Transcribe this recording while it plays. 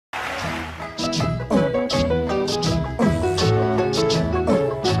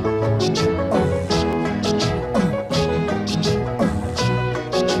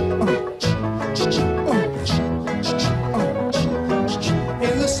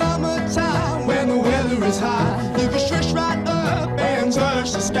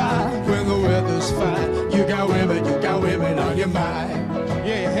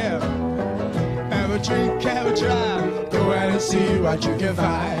a drink, have a drive, go out and see what you can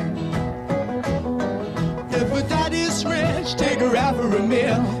find. If a daddy's rich, take her out for a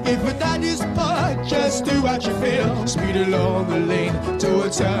meal. If a daddy's poor, just do what you feel. Speed along the lane to a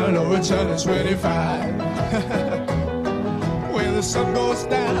turn or a turn is 25. When the sun goes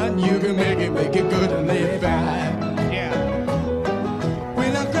down, you can make it good and lay it back. Yeah.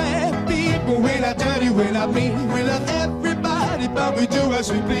 We're not great people, we're not dirty, we're not mean. We love everybody, but we do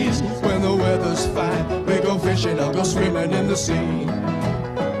as we please. When the weather's fine, we go fishing or go swimming in the sea.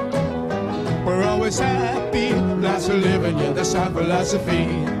 We're always happy, lots of living, yeah, that's our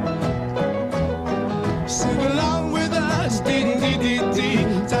philosophy. Sing along with us, dee-dee-dee-dee-dee,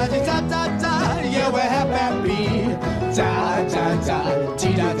 da-dee-da-da-da, yeah, we're happy. Da-da-da,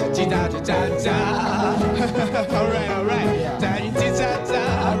 dee-da-da-dee-da-da-da-da. All right,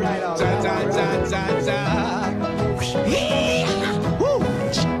 da-dee-dee-da-da, da-da-da-da-da.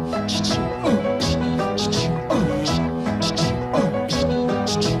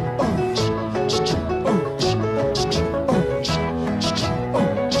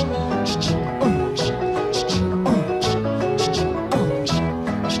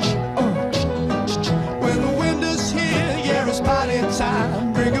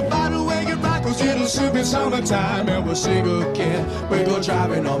 Bring a bottle when you rock, 'cause it'll soon be summertime. And we'll sing again, we go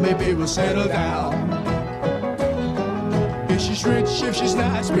driving, or maybe we'll settle down. If she's rich, if she's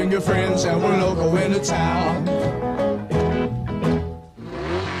nice, bring your friends and we'll all go into town.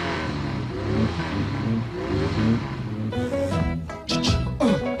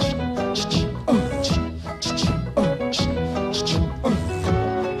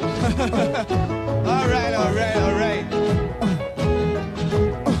 All right, all right, all right.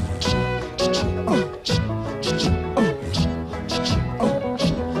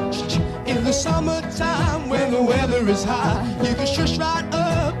 Summertime, when the weather is high, you can shush right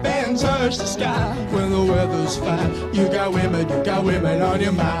up and touch the sky. When the weather's fine, you got women on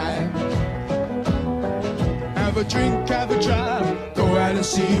your mind. Have a drink, have a drive, go out and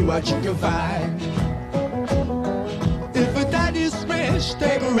see what you can find. If a daddy's rich,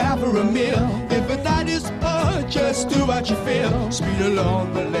 take her out for a meal. If a daddy's poor, just do what you feel. Speed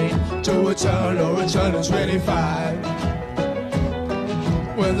along the lane to a turn or a turn is 25.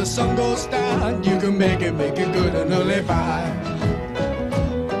 When the sun goes down, you can make it good and live by.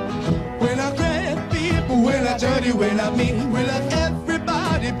 We're not great people, we're not dirty, we're not mean. We love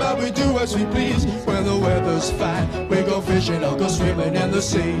everybody, but we do as we please. When the weather's fine, we go fishing or go swimming in the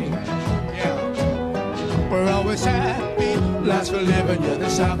sea. Yeah. We're always happy, lots for living, yeah,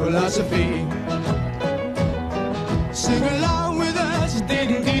 that's our philosophy. Sing along with us,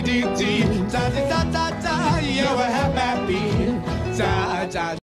 dee-dee-dee-dee, da-dee-da-da-da, yeah, we're happy.